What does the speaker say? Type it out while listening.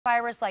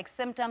Virus-like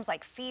symptoms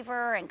like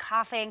fever and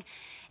coughing,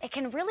 it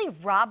can really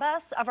rob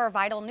us of our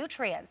vital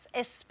nutrients,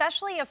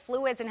 especially if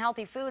fluids and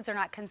healthy foods are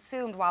not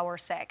consumed while we're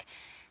sick.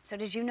 So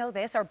did you know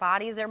this? Our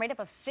bodies are made up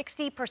of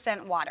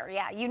 60% water.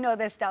 Yeah, you know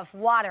this stuff,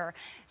 water.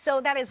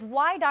 So that is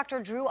why Dr.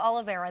 Drew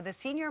Oliveira, the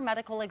Senior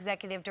Medical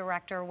Executive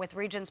Director with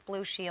Regence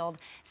Blue Shield,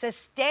 says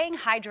staying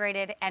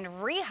hydrated and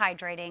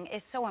rehydrating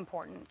is so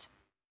important.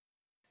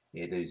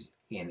 It is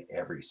in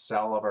every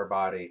cell of our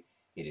body.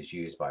 It is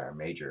used by our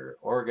major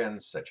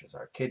organs, such as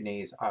our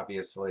kidneys,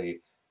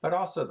 obviously, but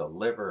also the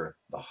liver,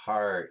 the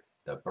heart,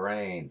 the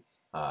brain.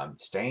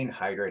 Staying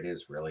hydrated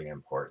is really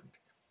important.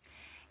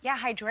 Yeah,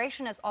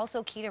 hydration is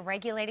also key to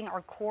regulating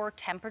our core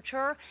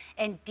temperature,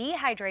 and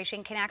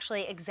dehydration can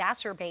actually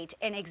exacerbate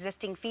an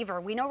existing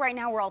fever. We know right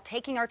now we're all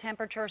taking our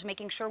temperatures,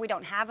 making sure we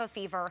don't have a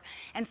fever,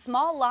 and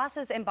small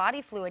losses in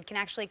body fluid can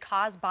actually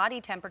cause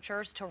body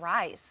temperatures to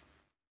rise.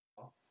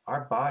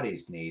 Our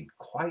bodies need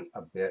quite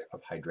a bit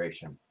of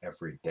hydration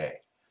every day.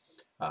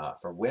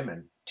 For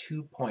women,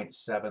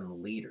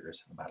 2.7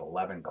 liters, about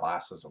 11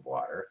 glasses of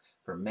water.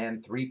 For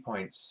men,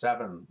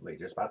 3.7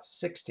 liters, about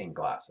 16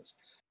 glasses.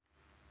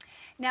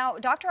 Now,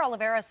 Dr.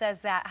 Oliveira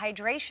says that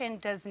hydration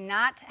does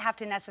not have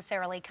to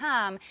necessarily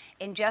come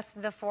in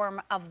just the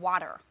form of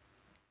water.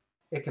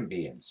 It can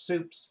be in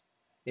soups,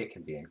 it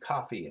can be in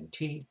coffee and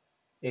tea,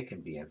 it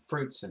can be in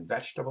fruits and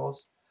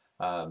vegetables.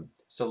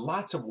 So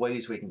lots of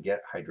ways we can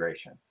get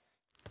hydration.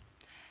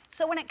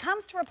 So when it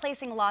comes to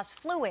replacing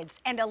lost fluids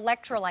and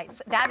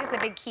electrolytes, that is the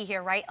big key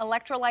here, right?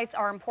 Electrolytes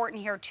are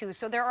important here too.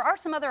 So there are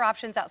some other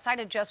options outside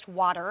of just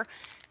water.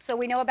 So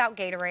we know about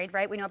Gatorade,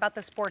 right? We know about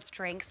the sports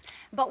drinks,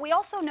 but we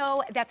also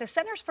know that the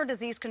Centers for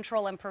Disease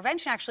Control and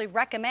Prevention actually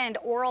recommend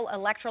oral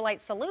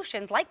electrolyte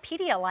solutions like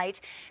Pedialyte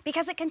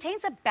because it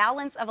contains a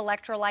balance of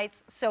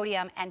electrolytes,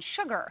 sodium, and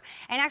sugar,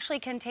 and actually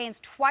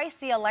contains twice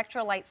the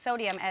electrolyte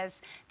sodium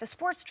as the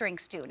sports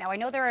drinks do. Now, I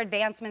know there are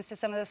advancements to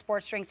some of the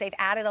sports drinks. They've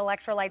added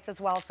electrolytes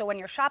as well. So when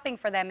you're shopping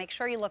for them, make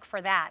sure you look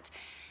for that.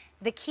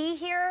 The key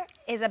here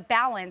is a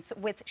balance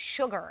with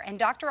sugar, and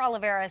Dr.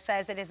 Oliveira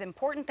says it is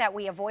important that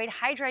we avoid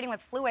hydrating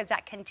with fluids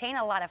that contain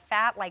a lot of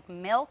fat like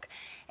milk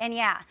and,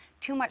 yeah,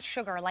 too much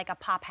sugar like a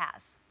pop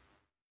has.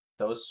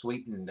 Those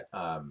sweetened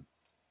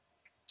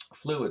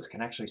fluids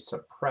can actually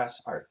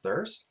suppress our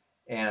thirst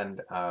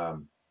and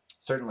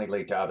certainly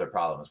lead to other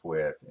problems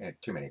with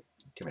too many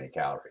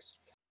calories.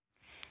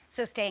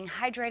 So staying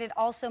hydrated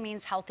also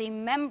means healthy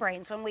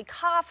membranes. When we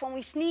cough, when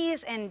we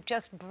sneeze, and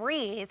just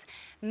breathe,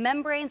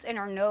 membranes in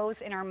our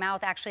nose, in our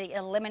mouth actually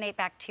eliminate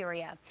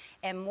bacteria.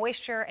 And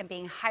moisture and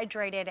being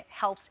hydrated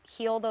helps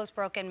heal those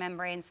broken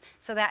membranes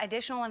so that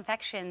additional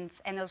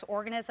infections and those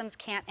organisms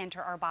can't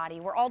enter our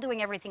body. We're all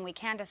doing everything we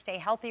can to stay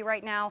healthy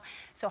right now,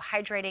 so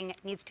hydrating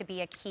needs to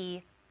be a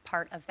key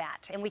part of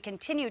that. And we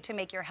continue to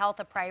make your health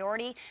a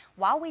priority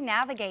while we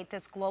navigate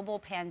this global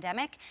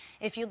pandemic.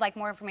 If you'd like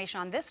more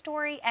information on this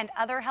story and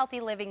other healthy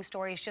living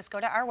stories, just go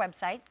to our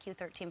website,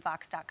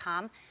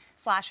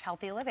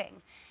 q13fox.com/healthyliving.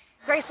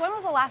 Grace, when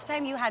was the last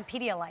time you had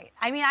Pedialyte?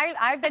 I mean,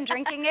 I've been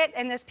drinking it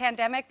in this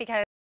pandemic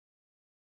because